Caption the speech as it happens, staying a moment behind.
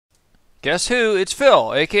Guess who? It's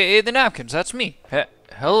Phil, aka the Napkins. That's me.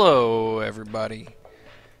 Hello, everybody,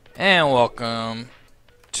 and welcome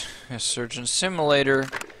to Surgeon Simulator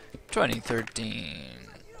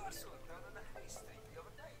 2013.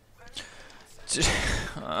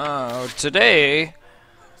 Today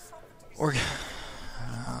we're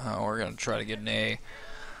gonna try to get an A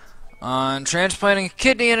on transplanting a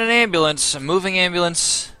kidney in an ambulance, a moving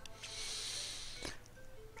ambulance.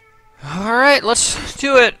 All right, let's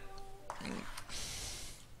do it.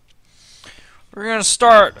 We're gonna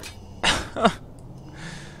start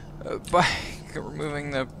by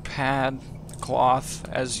removing the pad cloth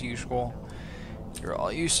as usual. You're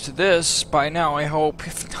all used to this by now, I hope.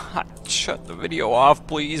 If not, shut the video off,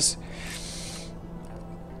 please.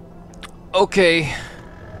 Okay.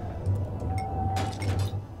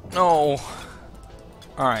 No.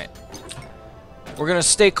 Alright. We're gonna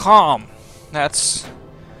stay calm. That's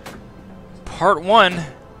part 1.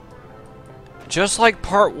 Just like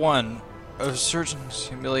part 1 of Surgeon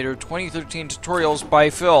Simulator 2013 tutorials by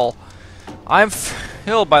Phil. I'm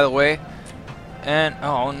Phil, by the way. And,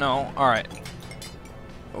 oh no, alright.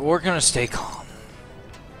 We're gonna stay calm.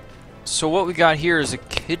 So what we got here is a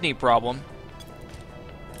kidney problem.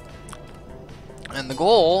 And the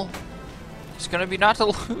goal is gonna be not to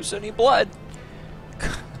lose any blood.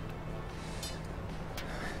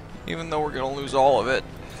 Even though we're gonna lose all of it.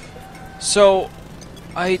 So,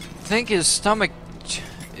 I think his stomach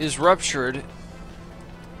is ruptured.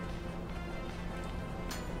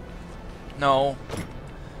 No.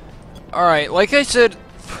 Alright, like I said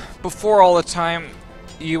before all the time,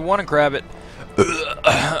 you want to grab it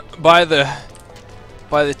by the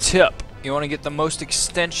tip. You want to get the most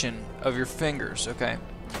extension of your fingers, okay?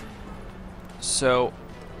 So,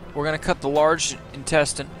 we're going to cut the large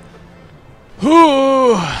intestine.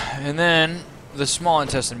 And then the small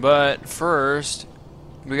intestine. But first,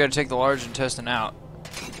 we got to take the large intestine out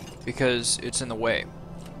because it's in the way.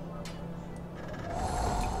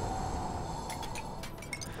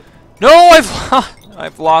 No,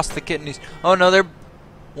 I've lost the kidneys. Oh no,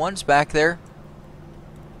 one's back there.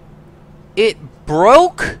 It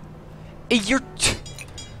broke?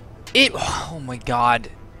 Oh my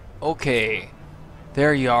god. Okay.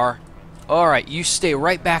 There you are. Alright, you stay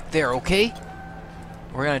right back there, okay?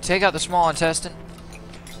 We're gonna take out the small intestine.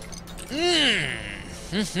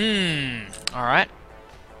 Alright.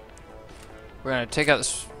 We're gonna take out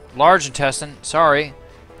this large intestine. Sorry.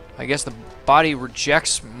 I guess the body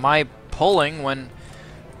rejects my pulling when...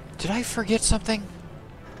 Did I forget something?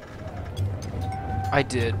 I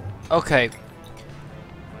did. Okay.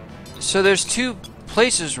 So there's two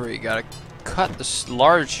places where you gotta cut this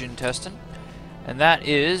large intestine. And that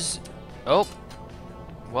is... Oh.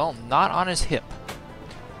 Well, not on his hip.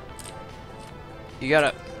 You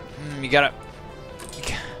gotta...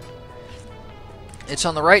 It's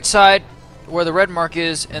on the right side where the red mark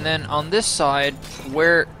is, and then on this side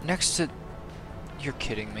where next to... You're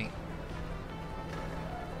kidding me.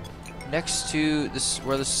 Next to this,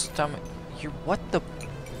 where the stomach...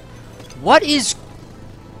 What is...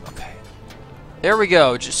 Okay. There we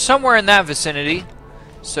go. Just somewhere in that vicinity.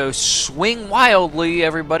 So swing wildly,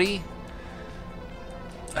 everybody.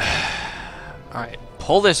 Alright.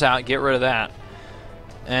 Pull this out. Get rid of that.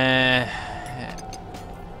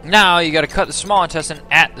 Now you gotta cut the small intestine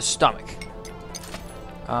at the stomach.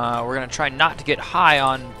 We're gonna try not to get high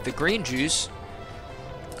on the green juice,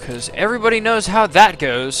 because everybody knows how that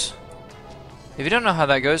goes. If you don't know how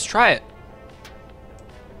that goes, try it.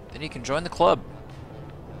 Then you can join the club.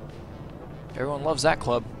 Everyone loves that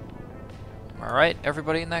club. Am I right?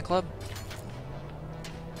 Everybody in that club?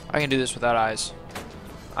 I can do this without eyes.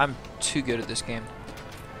 I'm too good at this game.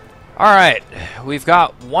 Alright, we've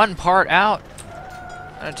got one part out.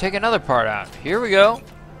 I'm gonna take another part out. Here we go.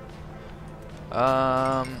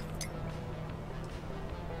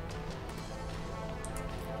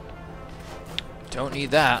 Don't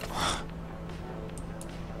need that.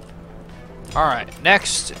 Alright,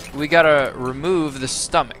 next we gotta remove the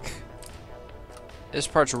stomach. This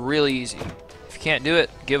part's really easy. If you can't do it,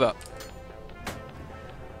 give up.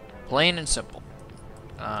 Plain and simple.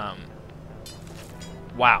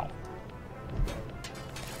 Wow.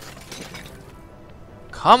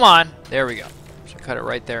 Come on. There we go. So cut it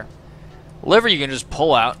right there. Liver you can just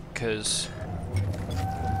pull out, because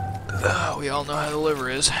we all know how the liver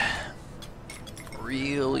is.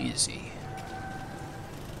 Real easy.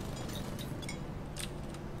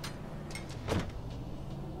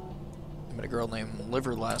 I met a girl named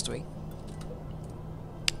Liver last week.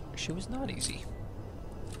 She was not easy.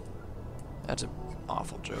 That's an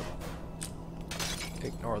awful joke.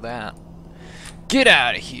 Ignore that. Get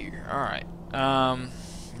out of here. Alright.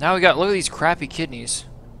 Now we got, look at these crappy kidneys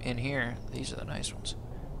in here. These are the nice ones.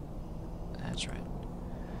 That's right.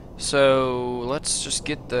 So let's just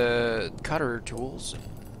get the cutter tools and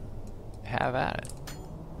have at it.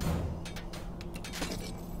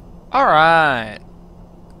 Alright.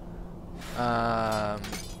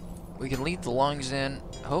 We can leave the lungs in.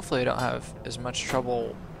 Hopefully I don't have as much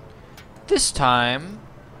trouble this time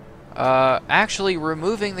actually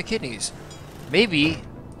removing the kidneys. Maybe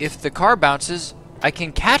if the car bounces, I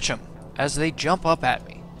can catch them as they jump up at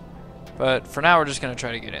me. But for now, we're just going to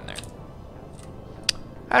try to get in there.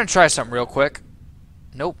 I'm going to try something real quick.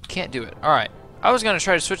 Nope, can't do it. Alright. I was going to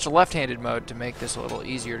try to switch to left-handed mode to make this a little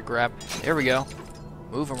easier to grab. There we go.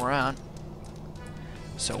 Move them around.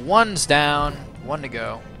 So one's down, one to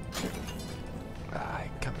go.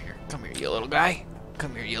 Come here, you little guy.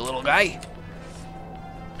 Come here, you little guy.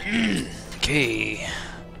 Okay.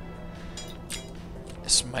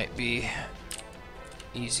 This might be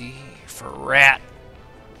easy for Rat.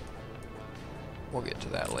 We'll get to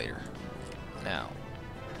that later. Now,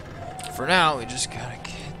 for now, we just gotta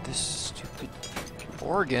get this stupid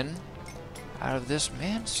organ out of this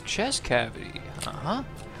man's chest cavity.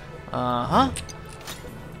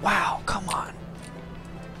 Wow, come on.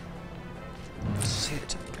 See,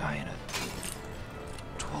 it's a guy in a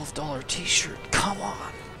 $12 t-shirt. Come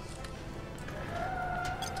on.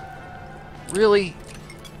 Really?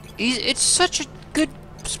 It's such a good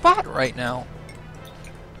spot right now.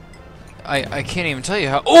 I can't even tell you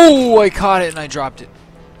how. Oh, I caught it and I dropped it.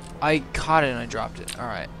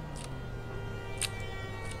 Alright.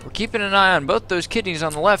 We're keeping an eye on both those kidneys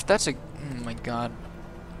on the left. That's a... Oh my god.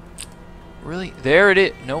 Really? There it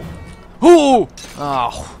is. Nope. Ooh!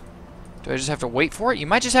 Oh. Do I just have to wait for it? You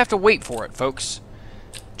might just have to wait for it, folks.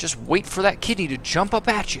 Just wait for that kidney to jump up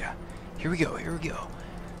at you. Here we go. Here we go.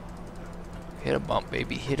 Hit a bump,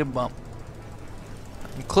 baby. Hit a bump.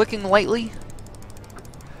 I'm clicking lightly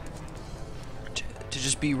to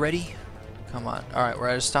just be ready. Come on. Alright, we're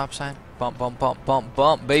at a stop sign. Bump, bump, bump, bump,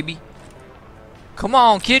 bump, baby. Come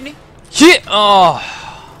on, kidney. Shit! Oh.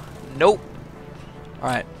 Nope.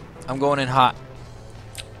 Alright. I'm going in hot.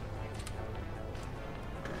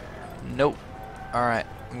 Nope. Alright.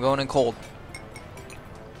 I'm going in cold.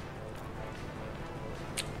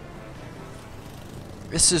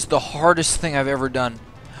 This is the hardest thing I've ever done.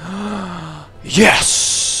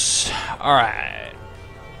 Yes! Alright.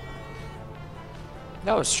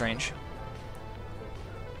 That was strange.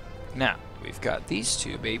 Now, we've got these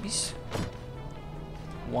two babies.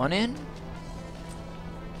 One in.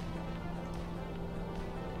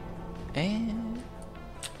 And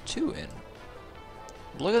two in.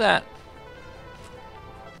 Look at that.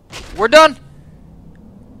 We're done!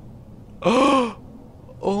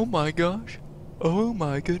 Oh my gosh. Oh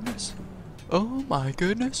my goodness. Oh my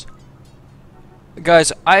goodness.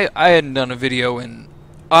 Guys, I hadn't done a video in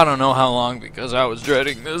I don't know how long because I was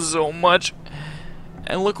dreading this so much.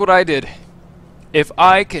 And look what I did. If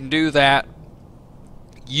I can do that,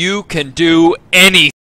 you can do anything.